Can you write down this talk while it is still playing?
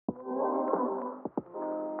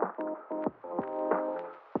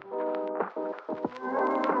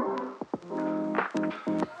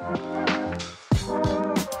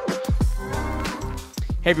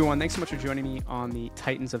Hey everyone, thanks so much for joining me on the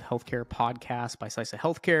Titans of Healthcare podcast by Slice of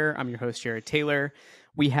Healthcare. I'm your host, Jared Taylor.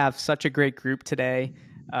 We have such a great group today.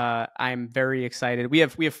 I'm very excited. We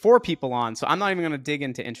have 4 people on, so I'm not even going to dig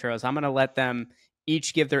into intros. I'm going to let them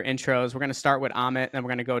each give their intros. We're going to start with Amit, and we're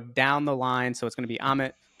going to go down the line. So it's going to be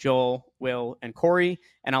Amit, Joel, Will, and Corey,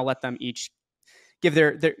 and I'll let them each give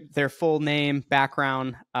their full name,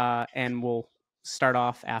 background, and we'll start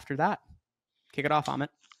off after that. Kick it off, Amit.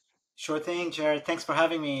 Sure thing, Jared. Thanks for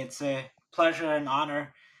having me. It's a pleasure and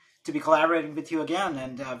honor to be collaborating with you again,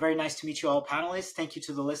 and very nice to meet you all panelists. Thank you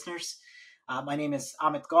to the listeners. My name is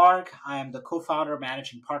Amit Garg. I am the co-founder,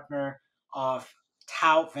 managing partner of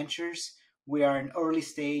Tau Ventures. We are an early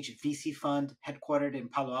stage VC fund headquartered in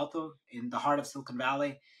Palo Alto, in the heart of Silicon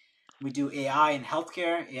Valley. We do AI in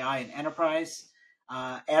healthcare, AI in enterprise.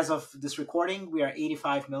 As of this recording, we are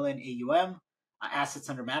 85 million AUM, assets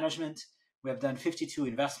under management. We have done 52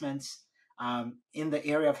 investments. In the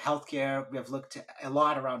area of healthcare, we have looked a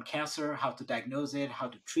lot around cancer, how to diagnose it, how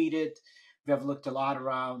to treat it. We have looked a lot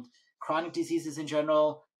around chronic diseases in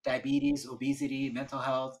general, diabetes, obesity, mental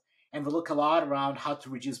health. And we look a lot around how to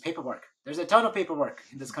reduce paperwork. There's a ton of paperwork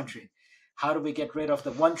in this country. How do we get rid of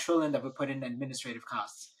the 1 trillion that we put in administrative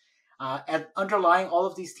costs? And underlying all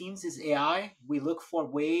of these teams is AI. We look for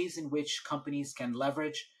ways in which companies can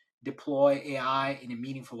leverage, deploy AI in a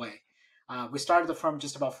meaningful way. We started the firm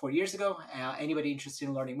just about 4 years ago. Anybody interested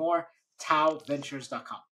in learning more,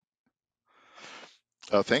 tauventures.com.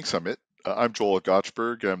 Thanks, Amit. I'm Joel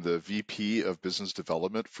Gochberg. I'm the VP of Business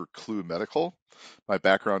Development for CLEW Medical. My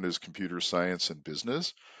background is computer science and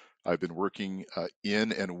business. I've been working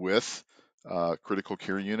in and with critical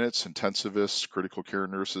care units, intensivists, critical care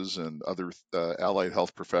nurses, and other allied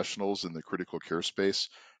health professionals in the critical care space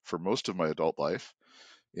for most of my adult life.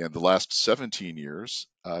 And the last 17 years,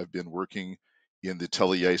 I've been working in the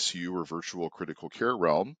tele-ICU or virtual critical care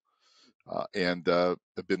realm, and I've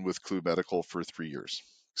been with CLEW Medical for 3 years.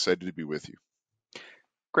 Excited to be with you.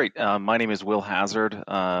 Great. My name is Will Hazard.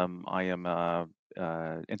 I am an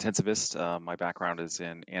intensivist. My background is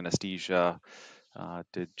in anesthesia,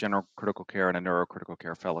 did general critical care and a neurocritical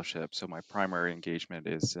care fellowship. So my primary engagement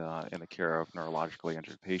is in the care of neurologically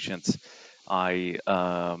injured patients. I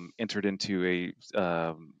entered into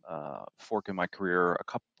a fork in my career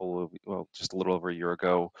just a little over a year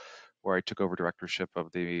ago, where I took over directorship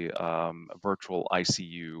of the virtual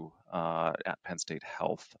ICU at Penn State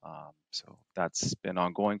Health. So that's been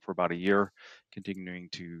ongoing for about a year, continuing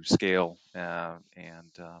to scale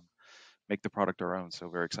and make the product our own. So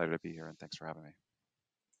very excited to be here, and thanks for having me.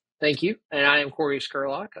 Thank you. And I am Corey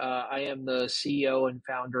Scurlock. I am the CEO and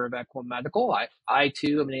founder of Equum Medical. I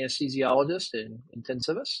too am an anesthesiologist and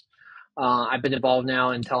intensivist. I've been involved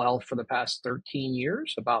now in telehealth for the past 13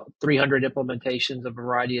 years, about 300 implementations of a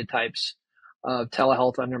variety of types of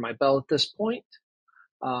telehealth under my belt at this point.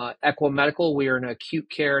 Equum Medical, we are an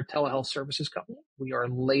acute care telehealth services company. We are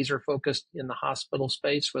laser focused in the hospital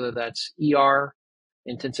space, whether that's ER,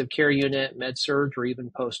 intensive care unit, med surg, or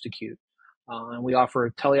even post-acute. And we offer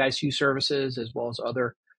tele-ICU services as well as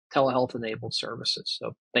other telehealth-enabled services.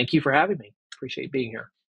 So thank you for having me. Appreciate being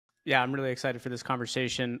here. Yeah, I'm really excited for this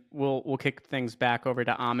conversation. We'll kick things back over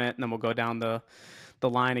to Amit, and then we'll go down the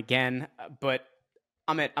line again. But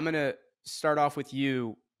Amit, I'm going to start off with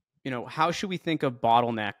you. You know, how should we think of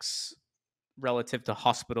bottlenecks relative to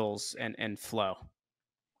hospitals and flow?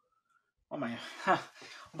 Oh my,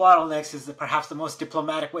 bottlenecks is perhaps the most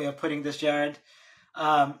diplomatic way of putting this, Jared.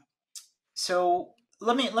 So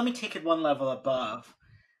let me take it one level above.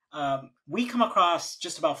 We come across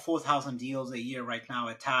just about 4,000 deals a year right now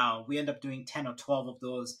at Tau. We end up doing 10 or 12 of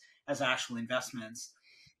those as actual investments.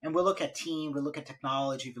 And we look at team, we look at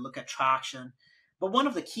technology, we look at traction. But one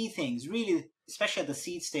of the key things, really, especially at the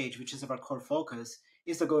seed stage, which is our core focus,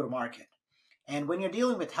 is the go-to-market. And when you're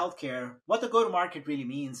dealing with healthcare, what the go-to-market really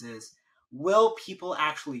means is, will people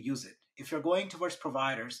actually use it? If you're going towards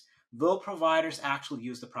providers, will providers actually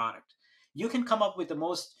use the product? You can come up with the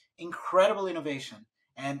most incredible innovation,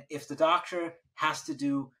 and if the doctor has to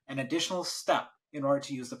do an additional step in order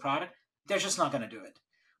to use the product, they're just not going to do it.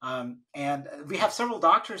 And we have several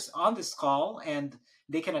doctors on this call, and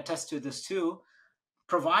they can attest to this too.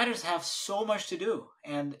 Providers have so much to do,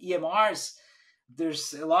 and EMRs,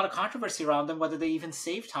 there's a lot of controversy around them, whether they even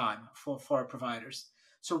save time for providers.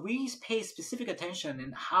 So we pay specific attention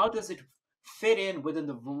in how does it fit in within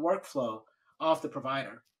the workflow of the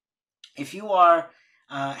provider. If you are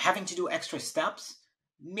having to do extra steps,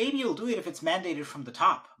 maybe you'll do it if it's mandated from the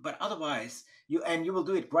top, but otherwise, you will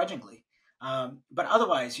do it grudgingly. But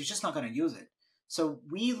otherwise, you're just not going to use it. So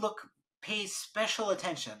we pay special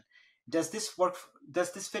attention Does this work?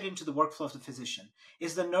 Does this fit into the workflow of the physician?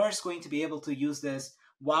 Is the nurse going to be able to use this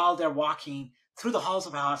while they're walking through the halls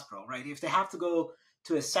of a hospital, right? If they have to go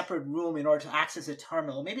to a separate room in order to access a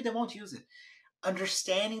terminal, maybe they won't use it.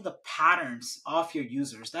 Understanding the patterns of your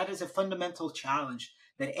users, that is a fundamental challenge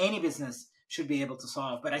that any business should be able to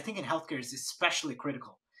solve. But I think in healthcare it's especially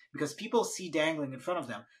critical because people see dangling in front of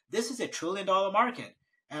them, this is $1 trillion market.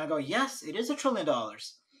 And I go, yes, it is $1 trillion.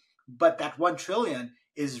 But that 1 trillion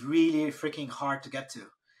is really freaking hard to get to.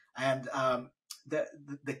 And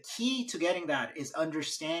the key to getting that is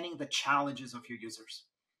understanding the challenges of your users.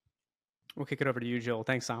 We'll kick it over to you, Joel.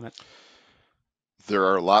 Thanks, Amit. There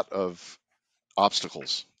are a lot of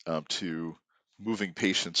obstacles to moving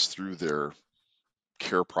patients through their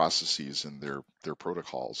care processes and their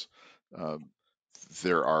protocols.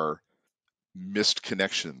 There are missed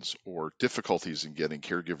connections or difficulties in getting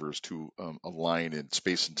caregivers to align in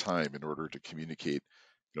space and time in order to communicate,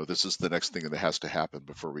 this is the next thing that has to happen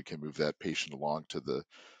before we can move that patient along to the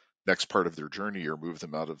next part of their journey or move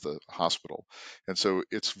them out of the hospital. And so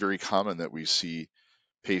it's very common that we see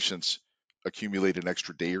patients accumulate an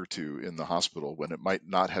extra day or two in the hospital when it might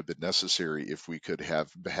not have been necessary if we could have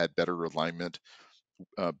had better alignment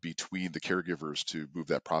between the caregivers to move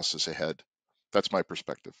that process ahead. That's my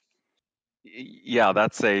perspective. Yeah,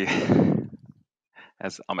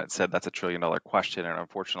 as Amit said, that's $1 trillion question, and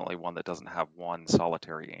unfortunately one that doesn't have one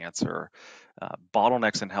solitary answer.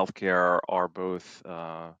 Bottlenecks in healthcare are both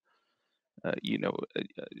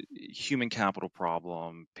human capital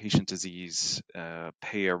problem, patient disease,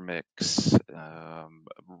 payer mix,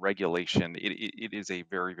 regulation. It is a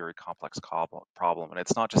very, very complex problem, and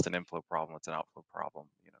it's not just an inflow problem; it's an outflow problem.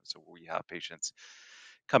 So we have patients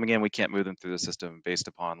coming in, we can't move them through the system based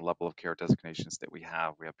upon level of care designations that we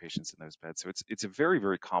have. We have patients in those beds, so it's a very,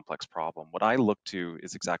 very complex problem. What I look to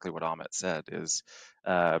is exactly what Amit said. Is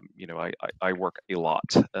I work a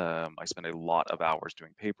lot. I spend a lot of hours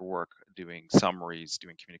doing paperwork, doing summaries,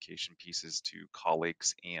 doing communication pieces to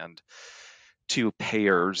colleagues and to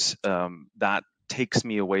payers. That takes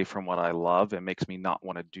me away from what I love and makes me not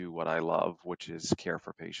want to do what I love, which is care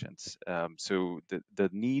for patients. So the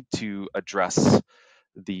need to address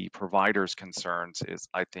the provider's concerns is,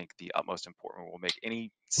 I think, the utmost important. We'll make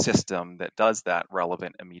any system that does that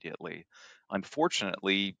relevant immediately.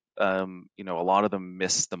 Unfortunately, a lot of them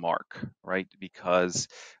miss the mark, right? Because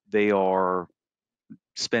they are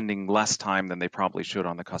spending less time than they probably should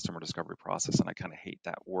on the customer discovery process. And I kind of hate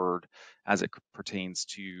that word as it pertains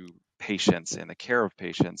to patients and the care of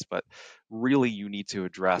patients, but really you need to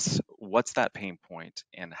address what's that pain point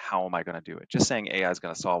and how am I going to do it? Just saying AI is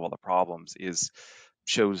going to solve all the problems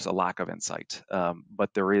shows a lack of insight.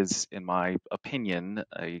 But there is, in my opinion,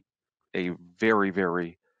 a very,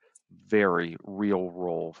 very, very real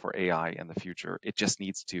role for AI in the future. It just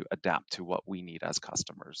needs to adapt to what we need as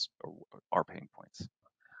customers, or our pain points.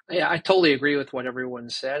 Yeah, I totally agree with what everyone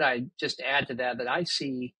said. I just add to that I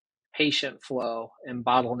see patient flow and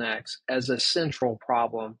bottlenecks as a central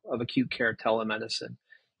problem of acute care telemedicine.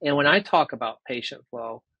 And when I talk about patient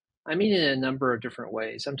flow, I mean in a number of different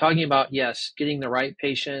ways. I'm talking about, yes, getting the right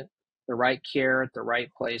patient, the right care at the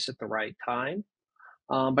right place at the right time.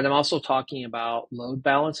 But I'm also talking about load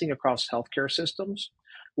balancing across healthcare systems.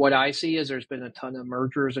 What I see is there's been a ton of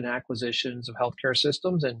mergers and acquisitions of healthcare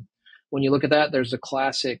systems. And when you look at that, there's the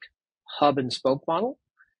classic hub and spoke model.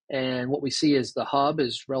 And what we see is the hub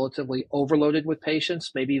is relatively overloaded with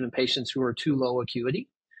patients, maybe even patients who are too low acuity.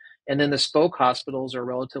 And then the spoke hospitals are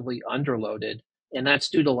relatively underloaded, and that's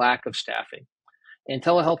due to lack of staffing. And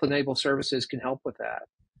telehealth enabled services can help with that.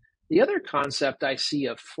 The other concept I see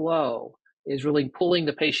of flow is really pulling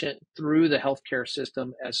the patient through the healthcare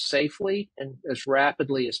system as safely and as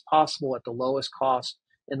rapidly as possible at the lowest cost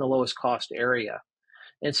in the lowest cost area.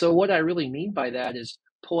 And so what I really mean by that is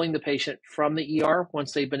pulling the patient from the ER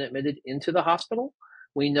once they've been admitted into the hospital.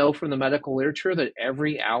 We know from the medical literature that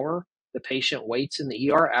every hour the patient waits in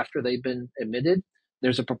the ER after they've been admitted,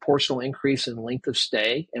 there's a proportional increase in length of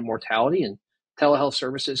stay and mortality, and telehealth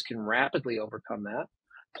services can rapidly overcome that.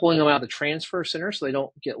 Pulling them out of the transfer center so they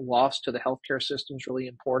don't get lost to the healthcare system is really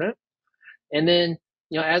important. And then,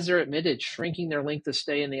 as they're admitted, shrinking their length of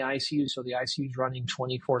stay in the ICU so the ICU is running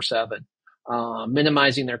 24/7.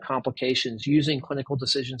 Minimizing their complications, using clinical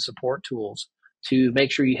decision support tools to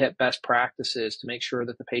make sure you hit best practices, to make sure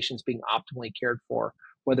that the patient's being optimally cared for,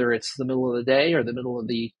 whether it's the middle of the day or the middle of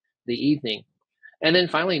the evening. And then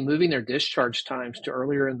finally, moving their discharge times to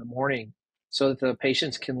earlier in the morning so that the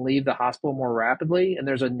patients can leave the hospital more rapidly and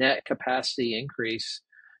there's a net capacity increase.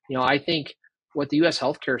 I think what the U.S.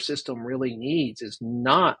 healthcare system really needs is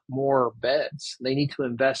not more beds. They need to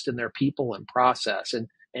invest in their people and process. And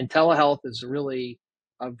And telehealth is really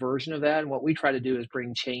a version of that. And what we try to do is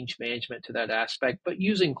bring change management to that aspect, but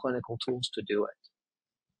using clinical tools to do it.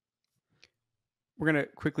 We're going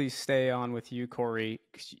to quickly stay on with you, Corey,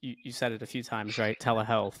 'cause you said it a few times, right?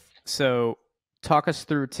 Telehealth. So talk us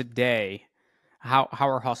through today. How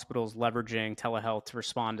are hospitals leveraging telehealth to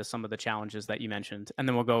respond to some of the challenges that you mentioned? And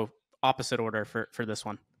then we'll go opposite order for this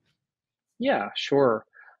one. Yeah, sure.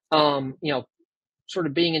 Sort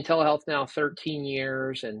of being in telehealth now 13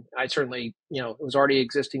 years, and I certainly, it was already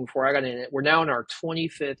existing before I got in it. We're now in our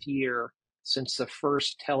 25th year since the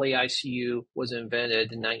first tele ICU was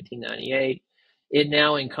invented in 1998. It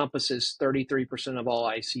now encompasses 33% of all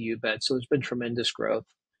ICU beds, so there's been tremendous growth.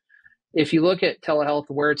 If you look at telehealth,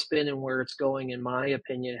 where it's been and where it's going, in my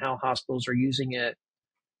opinion, how hospitals are using it,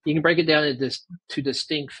 you can break it down into two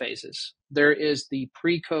distinct phases. There is the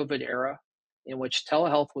pre-COVID era, in which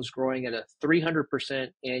telehealth was growing at a 300%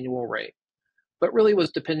 annual rate, but really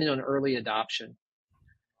was dependent on early adoption.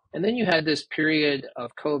 And then you had this period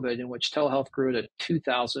of COVID in which telehealth grew at a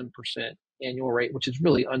 2,000% annual rate, which is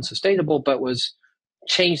really unsustainable, but was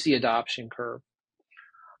changed the adoption curve.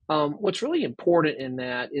 What's really important in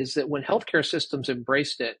that is that when healthcare systems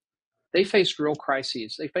embraced it, they faced real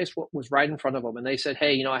crises. They faced what was right in front of them, and they said,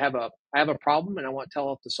 "Hey, I have a problem, and I want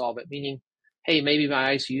telehealth to solve it." Meaning, "Hey, maybe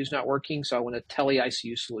my ICU is not working, so I want a tele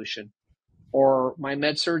ICU solution." Or my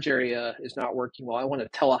med surg area is not working well, I want a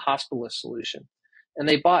telehospitalist solution. And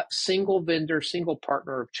they bought single vendor, single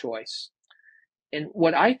partner of choice. And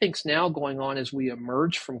what I think is now going on as we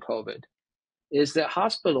emerge from COVID is that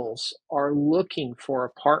hospitals are looking for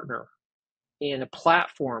a partner and a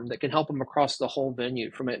platform that can help them across the whole venue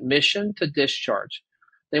from admission to discharge.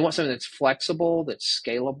 They want something that's flexible, that's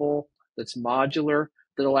scalable, that's modular,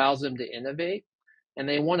 that allows them to innovate. And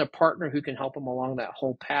they want a partner who can help them along that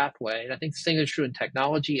whole pathway. And I think the same is true in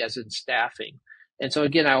technology as in staffing. And so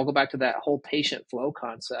again, I'll go back to that whole patient flow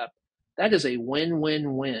concept. That is a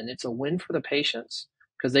win-win-win. It's a win for the patients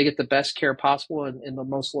because they get the best care possible in the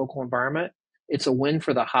most local environment. It's a win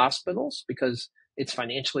for the hospitals because it's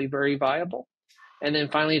financially very viable. And then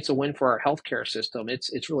finally, it's a win for our healthcare system.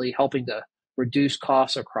 It's really helping to reduce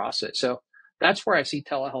costs across it. So that's where I see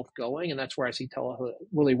telehealth going, and that's where I see telehealth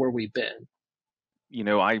really where we've been.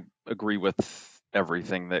 I agree with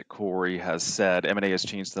everything that Corey has said. M&A has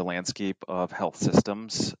changed the landscape of health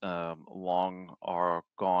systems. Long are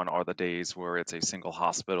gone are the days where it's a single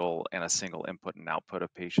hospital and a single input and output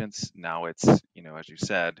of patients. Now it's, as you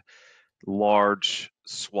said, large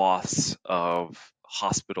swaths of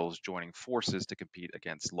hospitals joining forces to compete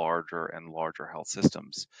against larger and larger health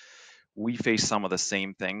systems. We face some of the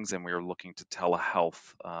same things, and we are looking to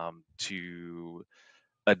telehealth to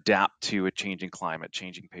adapt to a changing climate,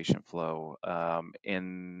 changing patient flow.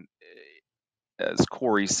 And as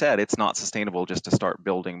Corey said, it's not sustainable just to start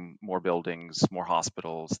building more buildings, more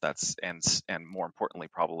hospitals. And more importantly,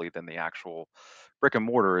 probably than the actual brick and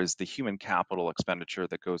mortar, is the human capital expenditure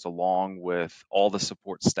that goes along with all the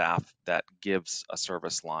support staff that gives a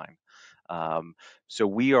service line. So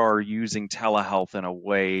we are using telehealth in a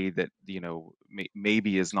way that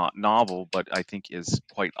maybe is not novel, but I think is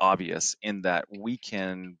quite obvious in that we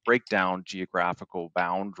can break down geographical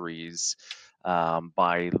boundaries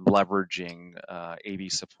by leveraging AV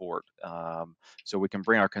support. So we can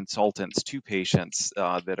bring our consultants to patients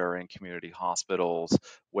that are in community hospitals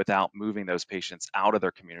without moving those patients out of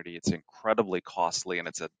their community. It's incredibly costly, and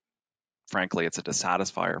frankly, it's a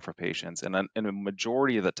dissatisfier for patients. And in a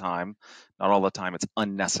majority of the time, not all the time, it's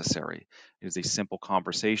unnecessary. It is a simple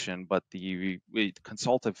conversation, but the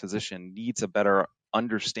consultative physician needs a better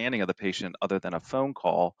understanding of the patient other than a phone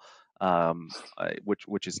call,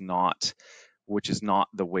 which is not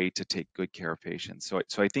the way to take good care of patients. So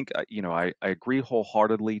I think I agree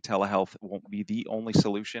wholeheartedly. Telehealth won't be the only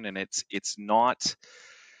solution, and it's not.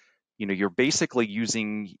 You're basically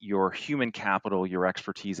using your human capital, your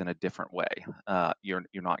expertise in a different way. You're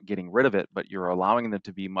not getting rid of it, but you're allowing them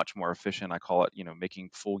to be much more efficient. I call it, making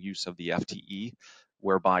full use of the FTE,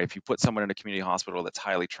 whereby if you put someone in a community hospital that's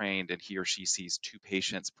highly trained and he or she sees 2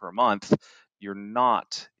 patients per month, you're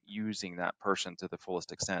not using that person to the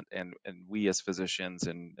fullest extent. And we as physicians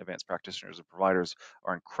and advanced practitioners and providers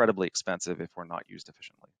are incredibly expensive if we're not used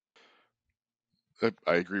efficiently.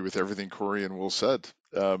 I agree with everything Corey and Will said.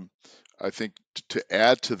 I think to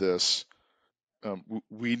add to this,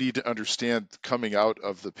 we need to understand coming out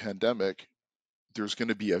of the pandemic, there's going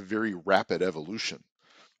to be a very rapid evolution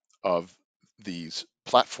of these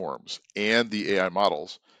platforms and the AI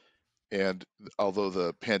models. And although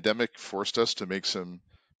the pandemic forced us to make some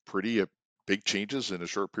pretty big changes in a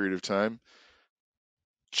short period of time,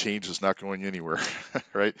 change is not going anywhere,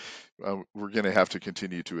 right? We're going to have to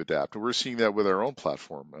continue to adapt. And we're seeing that with our own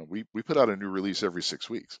platform. We put out a new release every 6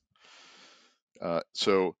 weeks.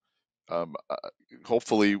 So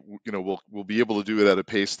hopefully, we'll be able to do it at a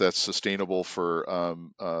pace that's sustainable for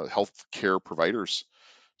healthcare providers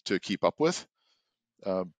to keep up with.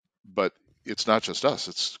 But it's not just us;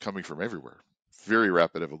 it's coming from everywhere. Very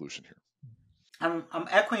rapid evolution here. I'm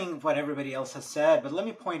echoing what everybody else has said, but let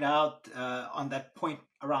me point out on that point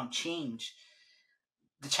around change.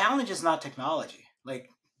 The challenge is not technology. Like,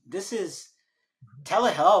 this is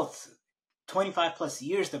telehealth, 25 plus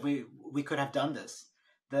years that we could have done this.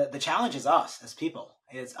 The challenge is us as people.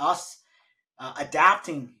 It's us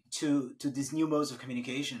adapting to these new modes of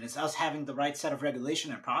communication. It's us having the right set of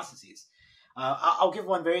regulation and processes. I'll give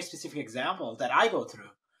one very specific example that I go through.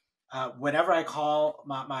 Whenever I call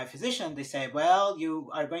my physician, they say, well, you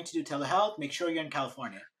are going to do telehealth, make sure you're in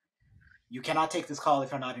California. You cannot take this call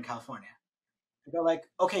if you're not in California. They're like,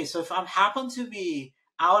 okay, so if I happen to be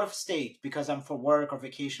out of state because I'm for work or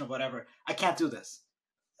vacation or whatever, I can't do this.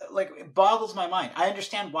 Like, it boggles my mind. I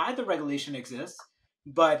understand why the regulation exists,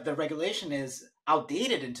 but the regulation is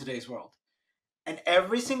outdated in today's world. And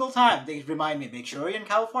every single time they remind me, make sure you're in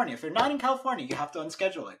California. If you're not in California, you have to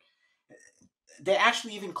unschedule it. They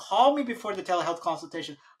actually even call me before the telehealth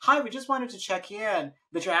consultation. Hi, we just wanted to check in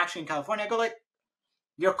that you're actually in California. I go like,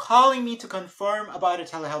 you're calling me to confirm about a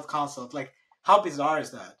telehealth consult. Like, how bizarre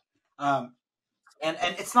is that? And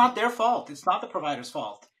it's not their fault. It's not the provider's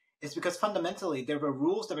fault. It's because fundamentally there were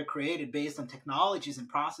rules that were created based on technologies and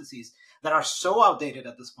processes that are so outdated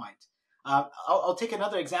at this point. I'll take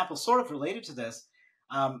another example sort of related to this.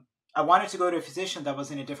 I wanted to go to a physician that was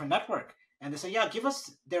in a different network. And they said, yeah, give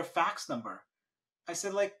us their fax number. I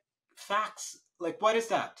said, like, fax? Like, what is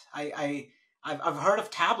that? I've heard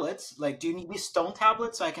of tablets. Like, do you need these stone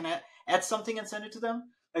tablets so I can add something and send it to them?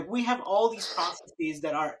 Like, we have all these processes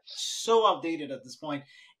that are so outdated at this point,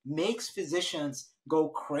 makes physicians go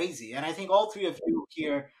crazy. And I think all three of you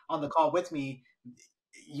here on the call with me,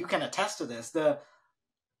 you can attest to this. The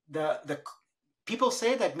people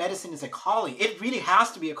say that medicine is a calling. It really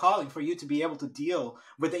has to be a calling for you to be able to deal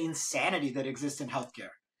with the insanity that exists in healthcare.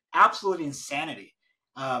 Absolute insanity.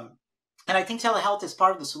 And I think telehealth is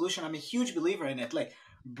part of the solution. I'm a huge believer in it. Like,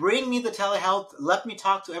 bring me the telehealth. Let me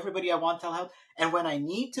talk to everybody I want telehealth. And when I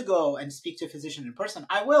need to go and speak to a physician in person,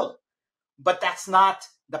 I will. But that's not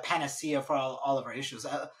the panacea for all of our issues.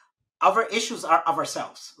 Our issues are of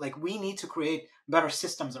ourselves. Like, we need to create better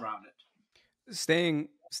systems around it.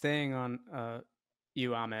 Staying on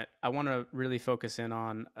you, Amit, I want to really focus in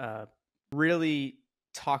on really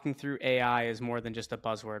talking through AI is more than just a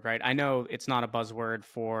buzzword, right? I know it's not a buzzword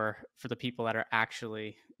for the people that are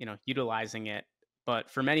actually, utilizing it, but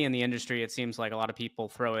for many in the industry, it seems like a lot of people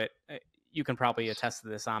throw it. You can probably attest to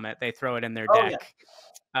this, Amit. They throw it in their deck.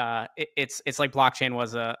 Yeah. It's like blockchain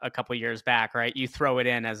was a couple of years back, right? You throw it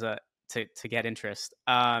in as to get interest,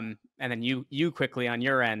 and then you quickly on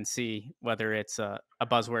your end see whether it's a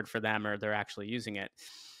buzzword for them or they're actually using it.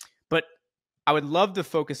 But I would love to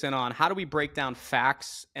focus in on how do we break down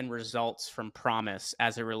facts and results from promise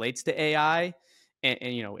as it relates to AI and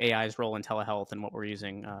AI's role in telehealth and what we're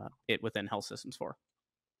using it within health systems for.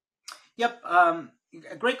 Yep.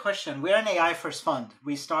 A great question. We're an AI first fund.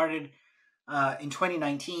 We started in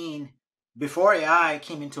 2019 before AI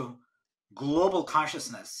came into global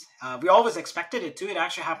consciousness. We always expected it to. It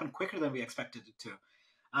actually happened quicker than we expected it to.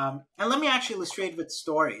 And let me actually illustrate with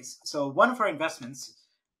stories. So one of our investments,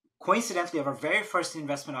 coincidentally, our very first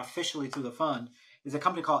investment officially to the fund, is a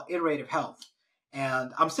company called Iterative Health.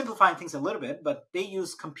 And I'm simplifying things a little bit, but they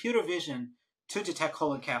use computer vision to detect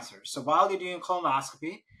colon cancer. So while you're doing a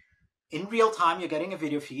colonoscopy, in real time, you're getting a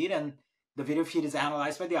video feed, and the video feed is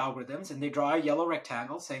analyzed by the algorithms, and they draw a yellow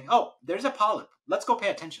rectangle saying, oh, there's a polyp. Let's go pay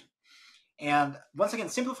attention. And once again,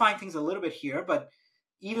 simplifying things a little bit here, but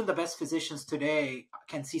even the best physicians today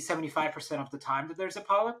can see 75% of the time that there's a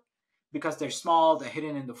polyp because they're small, they're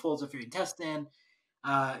hidden in the folds of your intestine.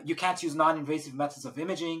 You can't use non-invasive methods of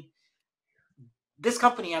imaging. This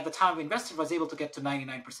company at the time we invested was able to get to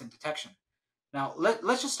 99% detection. Now,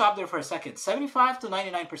 let's just stop there for a second. 75 to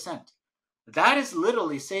 99%. That is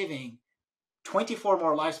literally saving 24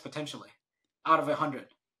 more lives potentially out of 100.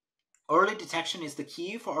 Early detection is the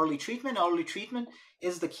key for early treatment. Early treatment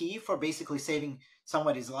is the key for basically saving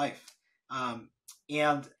somebody's life.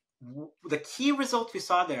 And the key result we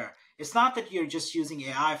saw there, it's not that you're just using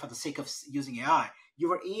AI for the sake of using AI. You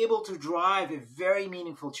were able to drive a very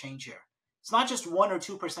meaningful change here. It's not just 1 or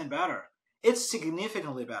 2% better. It's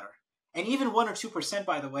significantly better. And even 1 or 2%,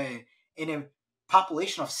 by the way, in a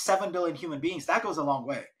population of 7 billion human beings, that goes a long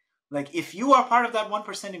way. Like if you are part of that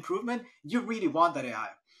 1% improvement, you really want that AI.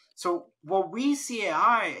 So what we see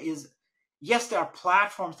AI is, yes, there are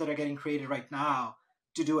platforms that are getting created right now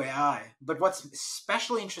to do AI, but what's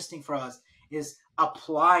especially interesting for us is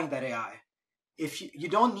applying that AI. If you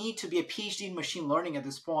don't need to be a PhD in machine learning at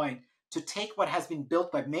this point to take what has been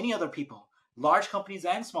built by many other people, large companies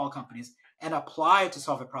and small companies, and apply it to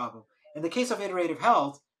solve a problem. In the case of iterative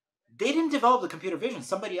health, they didn't develop the computer vision,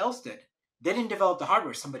 somebody else did. They didn't develop the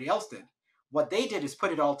hardware, somebody else did. What they did is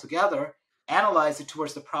put it all together, analyze it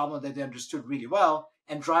towards the problem that they understood really well,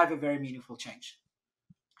 and drive a very meaningful change.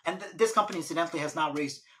 And this company, incidentally, has now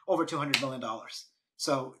raised over $200 million.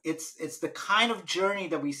 So it's the kind of journey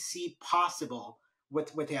that we see possible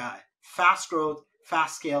with AI. Fast growth,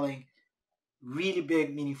 fast scaling, really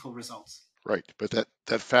big, meaningful results. Right, but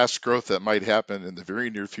that fast growth that might happen in the very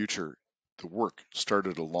near future, the work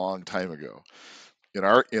started a long time ago. In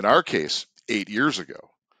our case, 8 years ago.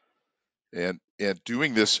 And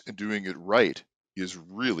doing this and doing it right is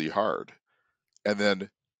really hard. And then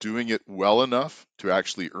doing it well enough to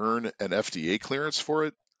actually earn an FDA clearance for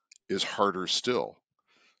it is harder still.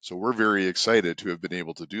 So we're very excited to have been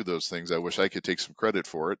able to do those things. I wish I could take some credit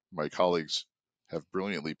for it. My colleagues have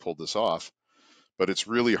brilliantly pulled this off, but it's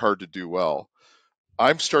really hard to do well.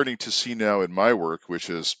 I'm starting to see now in my work, which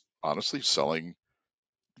is honestly selling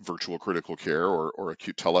virtual critical care or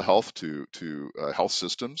acute telehealth to health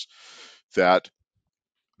systems, that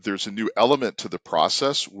there's a new element to the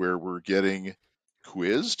process where we're getting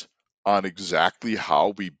quizzed on exactly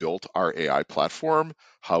how we built our AI platform,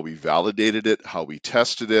 how we validated it, how we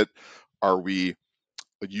tested it. Are we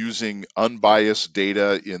using unbiased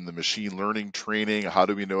data in the machine learning training? How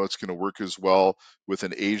do we know it's going to work as well with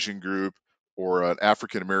an Asian group or an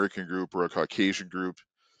African American group or a Caucasian group?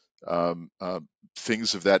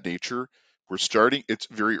 Things of that nature. We're starting, it's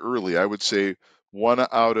very early. I would say 1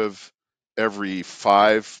 out of every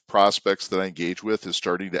 5 prospects that I engage with is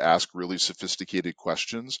starting to ask really sophisticated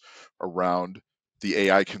questions around the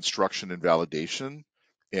AI construction and validation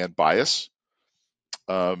and bias.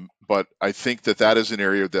 But I think that is an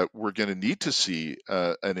area that we're going to need to see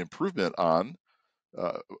an improvement on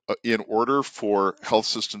in order for health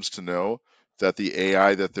systems to know that the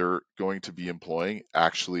AI that they're going to be employing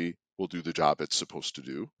actually will do the job it's supposed to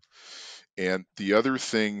do. And the other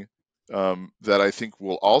thing that I think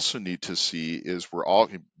we'll also need to see is we're all,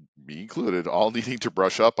 me included, all needing to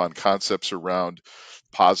brush up on concepts around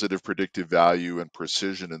positive predictive value and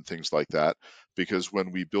precision and things like that. Because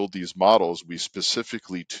when we build these models, we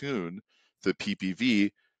specifically tune the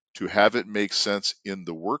PPV to have it make sense in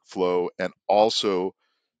the workflow and also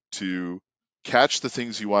to catch the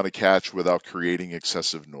things you want to catch without creating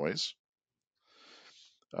excessive noise.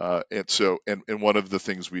 And one of the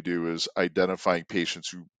things we do is identifying patients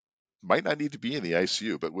who might not need to be in the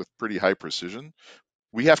ICU, but with pretty high precision.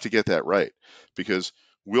 We have to get that right because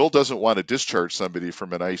Will doesn't want to discharge somebody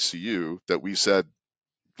from an ICU that we said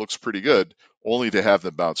looks pretty good, only to have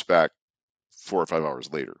them bounce back 4 or 5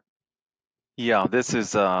 hours later. Yeah, this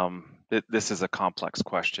is a complex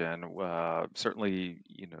question. Certainly,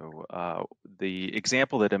 the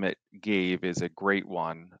example that Amit gave is a great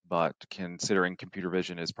one, but considering computer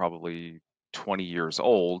vision is probably 20 years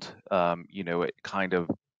old, it kind of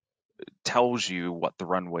tells you what the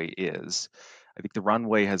runway is. I think the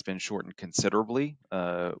runway has been shortened considerably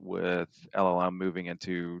with LLM moving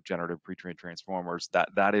into generative pre-trained transformers.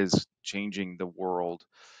 That is changing the world.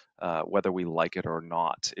 Whether we like it or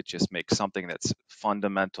not, it just makes something that's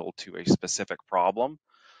fundamental to a specific problem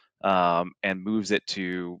and moves it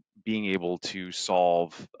to being able to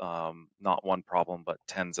solve not one problem, but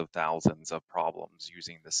tens of thousands of problems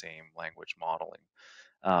using the same language modeling.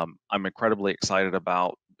 I'm incredibly excited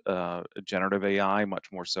about generative AI, much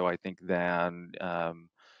more so, I think, than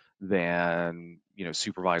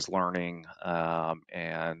supervised learning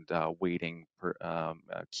and weighting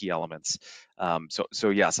key elements. So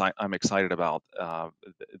yes, I'm excited about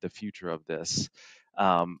the future of this.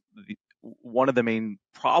 One of the main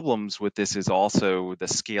problems with this is also the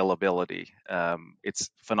scalability. It's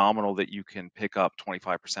phenomenal that you can pick up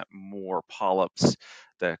 25% more polyps.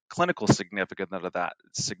 The clinical significance of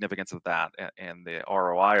that and the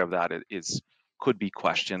ROI of that could be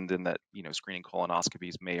questioned in that screening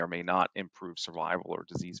colonoscopies may or may not improve survival or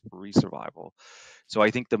disease-free survival. So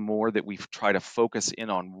I think the more that we try to focus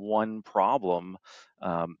in on one problem,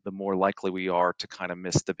 the more likely we are to kind of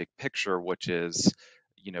miss the big picture, which is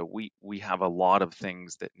we have a lot of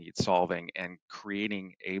things that need solving, and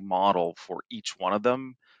creating a model for each one of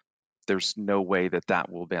them, there's no way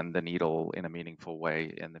that will bend the needle in a meaningful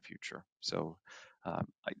way in the future. So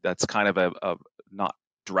that's kind of a not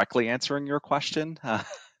directly answering your question,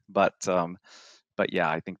 But yeah,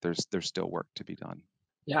 I think there's still work to be done.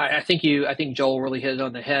 Yeah, I think Joel really hit it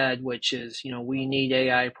on the head, which is, we need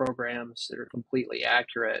AI programs that are completely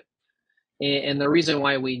accurate. And the reason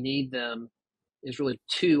why we need them is really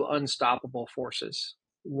two unstoppable forces.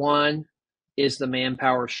 One is the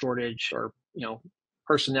manpower shortage or,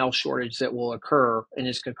 personnel shortage that will occur and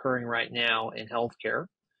is occurring right now in healthcare.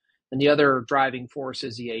 And the other driving force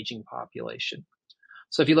is the aging population.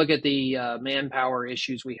 So if you look at the manpower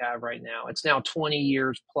issues we have right now, it's now 20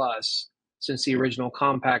 years plus since the original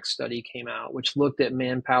Compact study came out, which looked at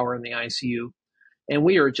manpower in the ICU. And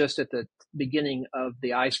we are just at the beginning of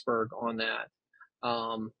the iceberg on that.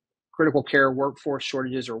 Critical care workforce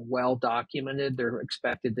shortages are well documented. They're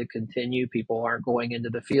expected to continue. People aren't going into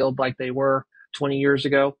the field like they were 20 years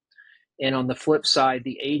ago. And on the flip side,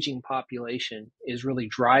 the aging population is really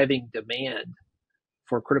driving demand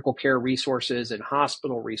for critical care resources and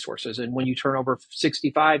hospital resources. And when you turn over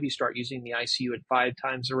 65, you start using the ICU at 5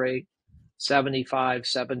 times the rate, 75,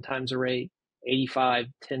 7 times the rate, 85,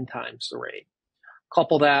 10 times the rate.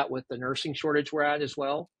 Couple that with the nursing shortage we're at as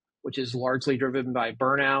well, which is largely driven by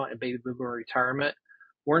burnout and baby boomer retirement.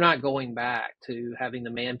 We're not going back to having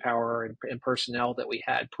the manpower and personnel that we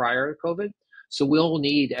had prior to COVID. So we'll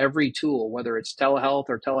need every tool, whether it's telehealth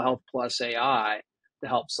or telehealth plus AI, to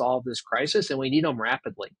help solve this crisis, and we need them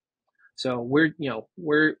rapidly. So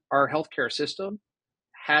our healthcare system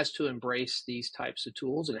has to embrace these types of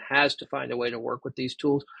tools and has to find a way to work with these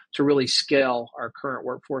tools to really scale our current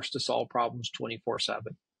workforce to solve problems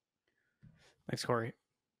 24/7. Thanks, Corey.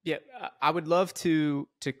 Yeah, I would love to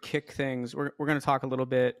kick things. We're going to talk a little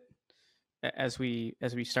bit as we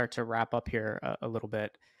start to wrap up here a little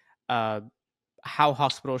bit. How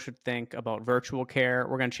hospitals should think about virtual care.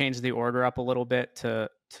 We're going to change the order up a little bit to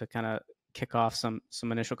kind of kick off some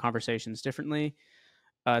initial conversations differently.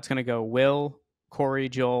 It's going to go Will, Corey,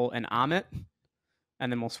 Joel, and Amit,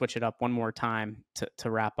 and then we'll switch it up one more time to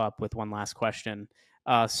wrap up with one last question.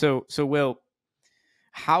 So Will,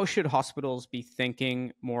 how should hospitals be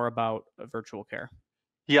thinking more about virtual care?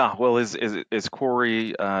 Yeah, well, as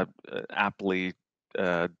Corey aptly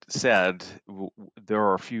said, there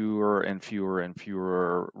are fewer and fewer and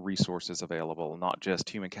fewer resources available, not just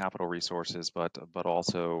human capital resources, but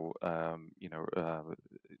also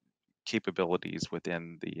capabilities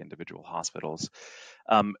within the individual hospitals.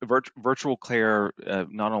 Virtual care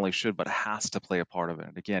not only should, but has to play a part of it.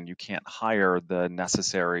 And again, you can't hire the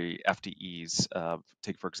necessary FTEs.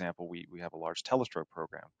 Take, for example, we have a large telestroke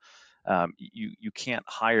program. You can't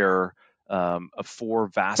hire a 4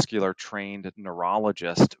 vascular trained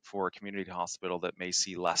neurologist for a community hospital that may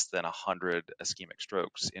see less than 100 ischemic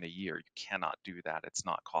strokes in a year. You cannot do that. It's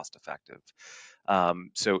not cost effective.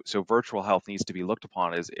 So virtual health needs to be looked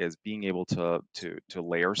upon as being able to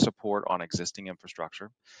layer support on existing infrastructure,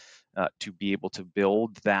 to be able to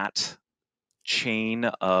build that chain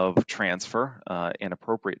of transfer, and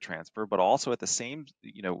appropriate transfer, but also at the same,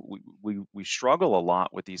 we struggle a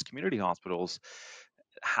lot with these community hospitals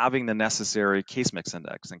having the necessary case mix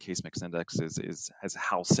index, and case mix index is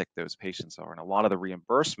how sick those patients are, and a lot of the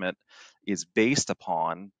reimbursement is based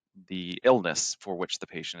upon the illness for which the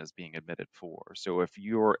patient is being admitted for. So if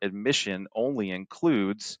your admission only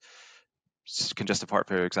includes congestive heart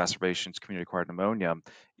failure exacerbations, community-acquired pneumonia,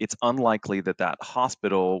 it's unlikely that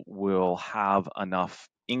hospital will have enough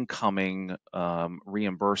incoming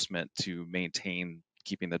reimbursement to maintain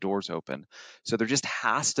keeping the doors open. So there just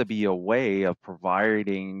has to be a way of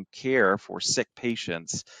providing care for sick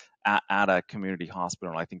patients at a community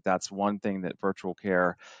hospital. And I think that's one thing that virtual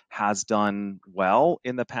care has done well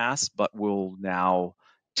in the past, but will now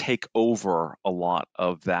take over a lot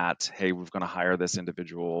of that. Hey, we're going to hire this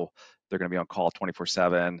individual. They're going to be on call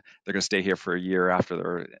 24/7. They're going to stay here for a year after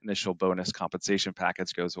their initial bonus compensation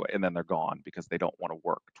package goes away, and then they're gone because they don't want to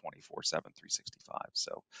work 24/7, 365.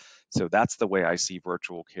 So that's the way I see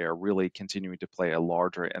virtual care really continuing to play a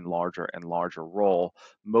larger and larger and larger role,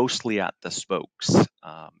 mostly at the spokes,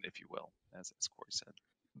 if you will, as Corey said.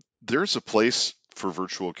 There's a place for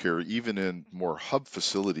virtual care even in more hub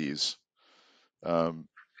facilities.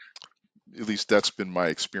 At least that's been my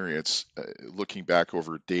experience, looking back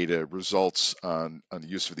over data results on the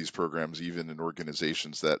use of these programs, even in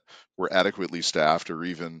organizations that were adequately staffed or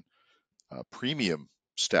even premium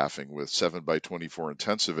staffing with 7x24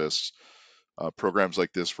 intensivists. Programs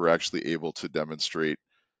like this were actually able to demonstrate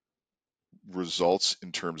results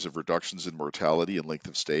in terms of reductions in mortality and length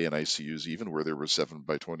of stay in ICUs, even where there was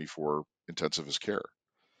 7x24 intensivist care.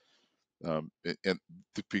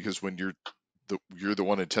 Because when you're the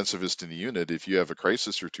one intensivist in the unit, if you have a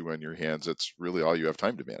crisis or two on your hands, that's really all you have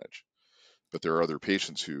time to manage. But there are other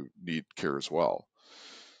patients who need care as well.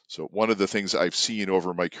 So one of the things I've seen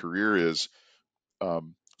over my career is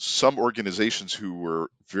some organizations who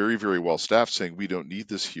were very, very well staffed saying we don't need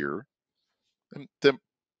this here, and then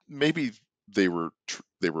maybe they were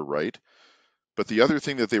right. But the other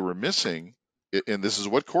thing that they were missing, and this is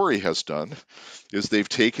what Corey has done, is they've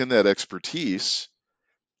taken that expertise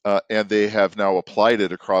and they have now applied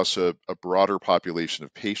it across a broader population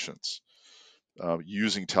of patients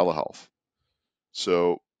using telehealth.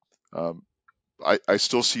 So I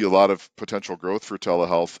still see a lot of potential growth for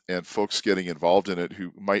telehealth and folks getting involved in it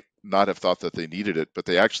who might not have thought that they needed it, but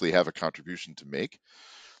they actually have a contribution to make.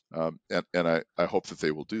 And I hope that they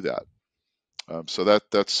will do that. So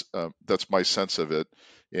that's my sense of it.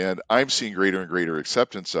 And I'm seeing greater and greater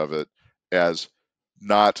acceptance of it as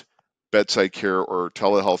not bedside care or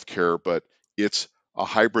telehealth care, but it's a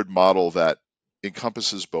hybrid model that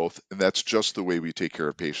encompasses both. And that's just the way we take care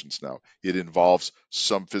of patients now. It involves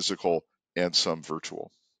some physical and some virtual.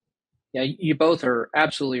 Yeah, you both are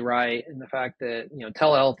absolutely right in the fact that,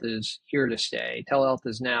 telehealth is here to stay. Telehealth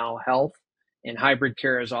is now health, and hybrid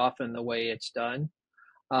care is often the way it's done.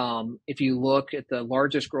 If you look at the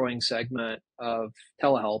largest growing segment of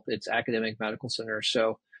telehealth, it's academic medical centers.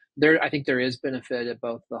 So I think there is benefit at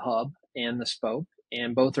both the hub and the spoke,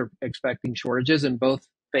 and both are expecting shortages and both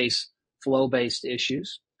face flow-based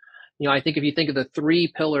issues. I think if you think of the three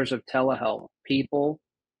pillars of telehealth, people,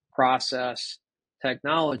 process,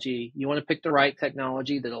 technology, you want to pick the right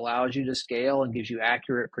technology that allows you to scale and gives you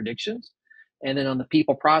accurate predictions. And then on the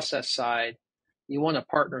people process side, you want a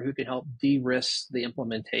partner who can help de-risk the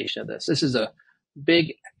implementation of this. This is a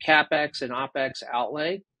big CapEx and OpEx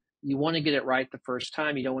outlay. You want to get it right the first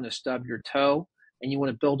time. You don't want to stub your toe, and you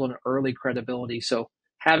want to build on early credibility. So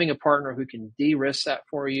having a partner who can de-risk that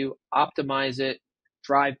for you, optimize it,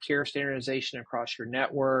 drive care standardization across your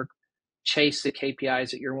network, chase the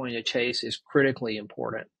KPIs that you're wanting to chase is critically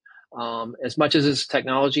important. As much as it's a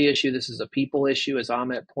technology issue, this is a people issue, as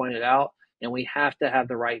Amit pointed out, and we have to have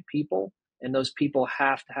the right people, and those people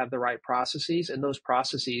have to have the right processes, and those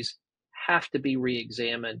processes have to be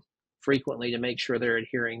re-examined frequently to make sure they're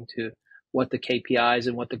adhering to what the KPIs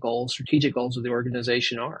and what the goals, strategic goals of the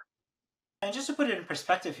organization are. And just to put it in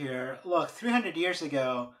perspective here, look, 300 years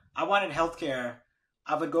ago, I wanted healthcare.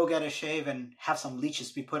 I would go get a shave and have some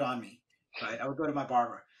leeches be put on me. Right, I would go to my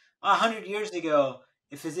barber. 100 years ago,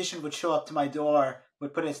 a physician would show up to my door,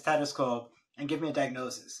 would put a stethoscope, and give me a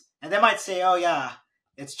diagnosis. And they might say, "Oh yeah,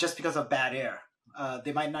 it's just because of bad air."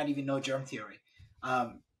 They might not even know germ theory.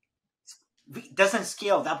 Doesn't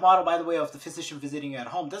scale. That model, by the way, of the physician visiting you at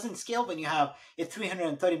home doesn't scale when you have a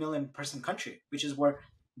 330 million person country, which is where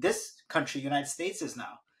this country, United States, is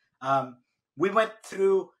now. We went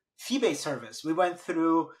through fee-based service. We went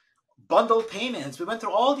through bundled payments. We went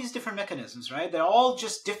through all these different mechanisms, right? They're all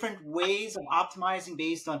just different ways of optimizing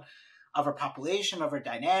based on our population, our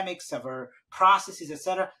dynamics, our processes,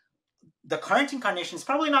 etc. The current incarnation is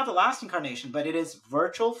probably not the last incarnation, but it is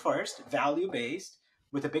virtual first, value-based,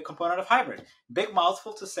 with a big component of hybrid. Big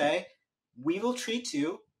mouthful to say, we will treat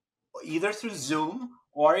you either through Zoom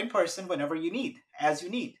or in person whenever you need, as you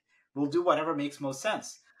need. We'll do whatever makes most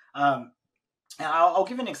sense. I'll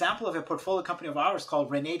give an example of a portfolio company of ours called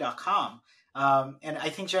Renee.com. And I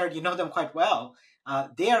think, Jared, you know them quite well.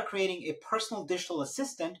 They are creating a personal digital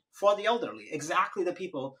assistant for the elderly, exactly the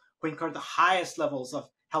people who incur the highest levels of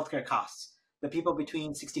healthcare costs, the people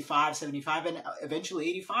between 65, 75, and eventually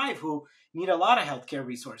 85 who need a lot of healthcare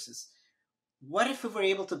resources. What if we were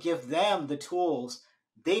able to give them the tools?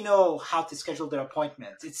 They know how to schedule their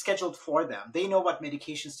appointments. It's scheduled for them. They know what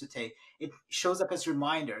medications to take. It shows up as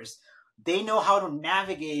reminders. They know how to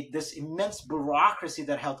navigate this immense bureaucracy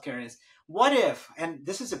that healthcare is. What if, and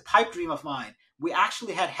this is a pipe dream of mine, we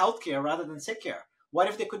actually had healthcare rather than sick care? What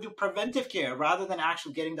if they could do preventive care rather than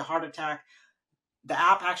actually getting the heart attack? The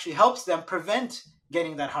app actually helps them prevent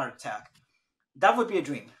getting that heart attack. That would be a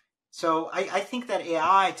dream. So I think that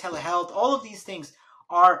AI, telehealth, all of these things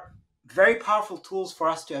are very powerful tools for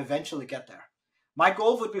us to eventually get there. My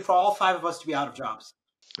goal would be for all 5 of us to be out of jobs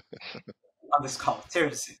on this call.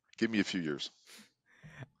 Seriously. Give me a few years.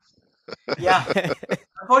 Yeah.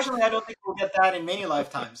 Unfortunately, I don't think we'll get that in many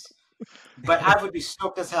lifetimes. But I would be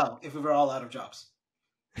stoked as hell if we were all out of jobs.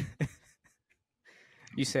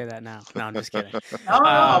 You say that now. No, I'm just kidding.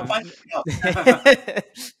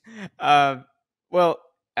 No, well,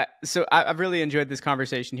 so I've really enjoyed this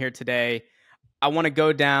conversation here today. I want to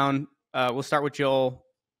go down. We'll start with Joel.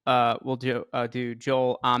 We'll do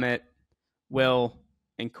Joel, Amit, Will,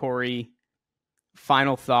 and Corey.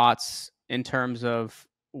 Final thoughts in terms of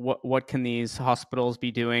what can these hospitals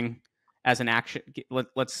be doing as an action?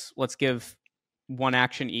 Let's give one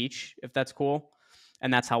action each, if that's cool.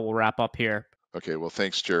 And that's how we'll wrap up here. Okay, well,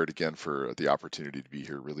 thanks, Jared, again for the opportunity to be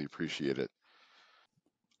here. Really appreciate it.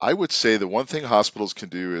 I would say the one thing hospitals can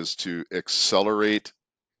do is to accelerate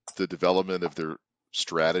the development of their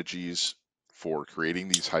strategies for creating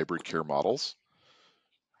these hybrid care models.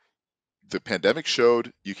 The pandemic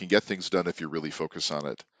showed you can get things done if you really focus on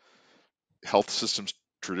it. Health systems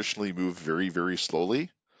traditionally move very, very slowly,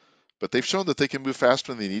 but they've shown that they can move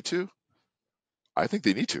faster when they need to. I think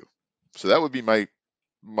they need to. So that would be my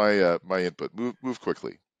input. Move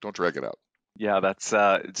quickly. Don't drag it out. Yeah, that's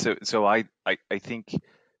so I think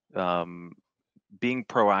being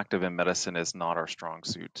proactive in medicine is not our strong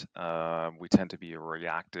suit. We tend to be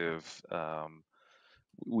reactive. And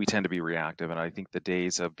I think the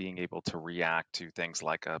days of being able to react to things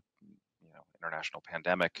like a international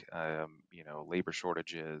pandemic, labor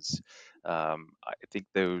shortages, I think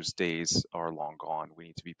those days are long gone. We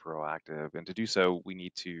need to be proactive, and to do so, we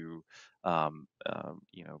need to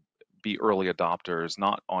be early adopters,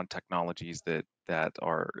 not on technologies that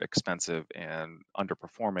are expensive and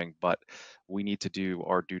underperforming, but we need to do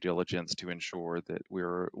our due diligence to ensure that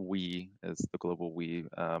we as the global we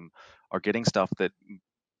are getting stuff that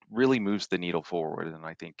really moves the needle forward. And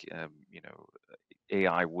I think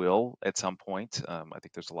AI will at some point. I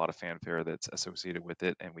think there's a lot of fanfare that's associated with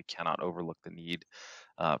it, and we cannot overlook the need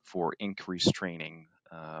for increased training,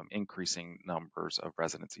 increasing numbers of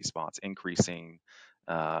residency spots, increasing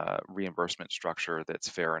reimbursement structure that's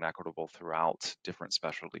fair and equitable throughout different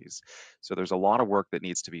specialties. So there's a lot of work that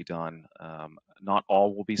needs to be done. Not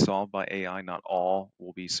all will be solved by AI, not all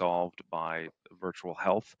will be solved by virtual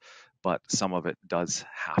health, but some of it does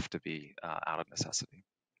have to be out of necessity.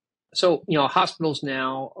 So, hospitals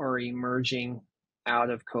now are emerging out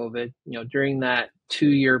of COVID. During that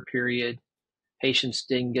 2-year period, patients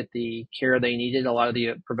didn't get the care they needed, a lot of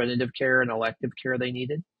the preventative care and elective care they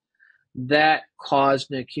needed. That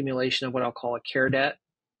caused an accumulation of what I'll call a care debt,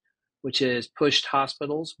 which has pushed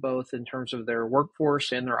hospitals both in terms of their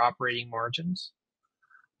workforce and their operating margins.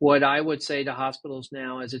 What I would say to hospitals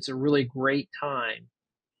now is it's a really great time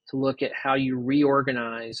to look at how you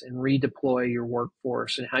reorganize and redeploy your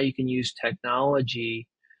workforce and how you can use technology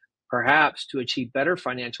perhaps to achieve better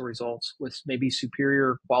financial results with maybe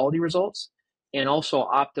superior quality results, and also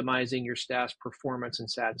optimizing your staff's performance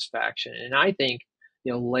and satisfaction. And I think,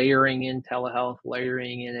 layering in telehealth,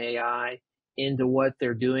 layering in AI into what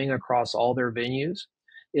they're doing across all their venues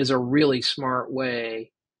is a really smart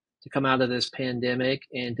way to come out of this pandemic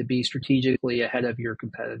and to be strategically ahead of your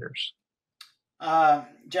competitors.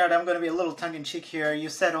 Jared, I'm going to be a little tongue-in-cheek here. You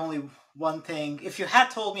said only one thing. If you had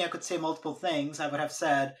told me I could say multiple things, I would have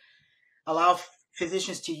said, allow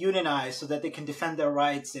physicians to unionize so that they can defend their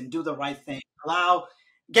rights and do the right thing.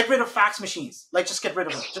 Get rid of fax machines. Just get rid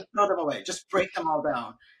of them. Just throw them away. Just break them all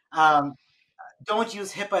down. Don't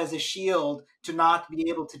use HIPAA as a shield to not be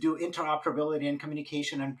able to do interoperability and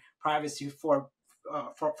communication and privacy for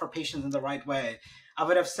patients in the right way. I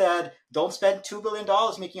would have said, don't spend $2 billion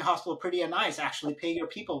making a hospital pretty and nice. Actually pay your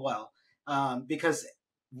people well. Because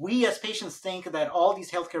we as patients think that all these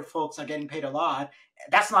healthcare folks are getting paid a lot.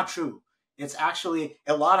 That's not true. It's actually,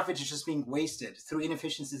 a lot of it is just being wasted through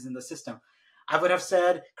inefficiencies in the system. I would have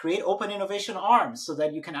said, create open innovation arms so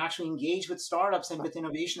that you can actually engage with startups and with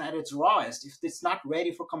innovation at its rawest. If it's not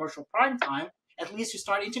ready for commercial prime time, at least you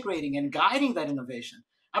start integrating and guiding that innovation.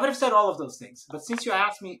 I would have said all of those things. But since you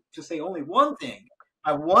asked me to say only one thing,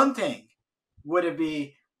 my one thing would it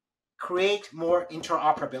be create more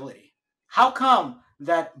interoperability. How come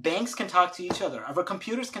that banks can talk to each other, our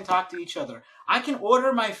computers can talk to each other? I can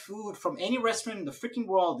order my food from any restaurant in the freaking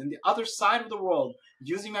world, in the other side of the world,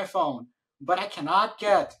 using my phone, but I cannot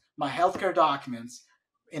get my healthcare documents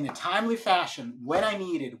in a timely fashion when I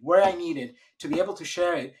need it, where I need it, to be able to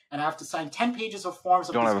share it, and I have to sign 10 pages of forms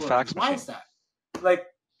of Don't disclosure. have a fax machine. Why is that?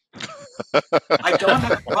 I don't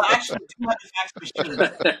have, well, actually, I do have a fax machine,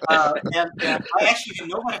 and I actually even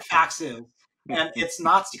know what a fax is, and it's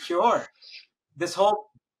not secure. This whole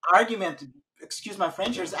argument, excuse my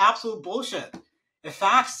French, is absolute bullshit. A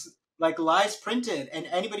fax lies printed and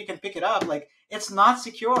anybody can pick it up, it's not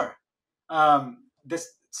secure.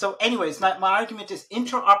 So anyways, my argument is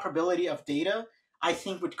interoperability of data, I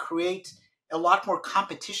think, would create a lot more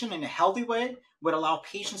competition in a healthy way, would allow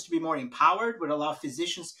patients to be more empowered, would allow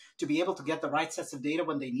physicians to be able to get the right sets of data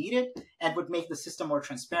when they need it, and would make the system more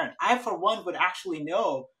transparent. I, for one, would actually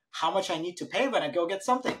know how much I need to pay when I go get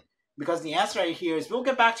something, because the answer I hear is, we'll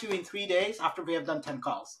get back to you in 3 days after we have done 10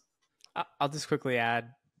 calls. I'll just quickly add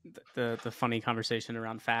the funny conversation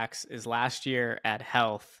around fax is last year at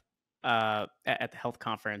Health, at the Health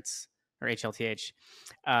Conference, or HLTH,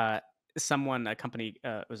 a company,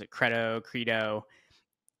 was it Credo,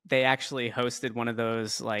 they actually hosted one of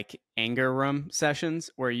those like anger room sessions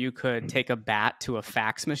where you could take a bat to a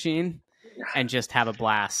fax machine and just have a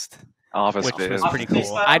blast, Office which Space. was pretty Office Space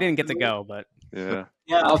cool. style? I didn't get to go, but Yeah.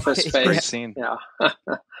 Yeah. Office Yeah. Great Space. scene. Yeah.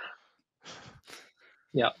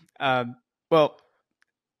 Yeah. Well,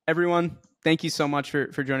 everyone, thank you so much for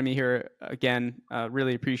joining me here again.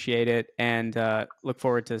 Really appreciate it, and look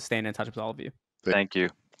forward to staying in touch with all of you. Thank you.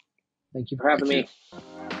 Thank you for having Thank me. you.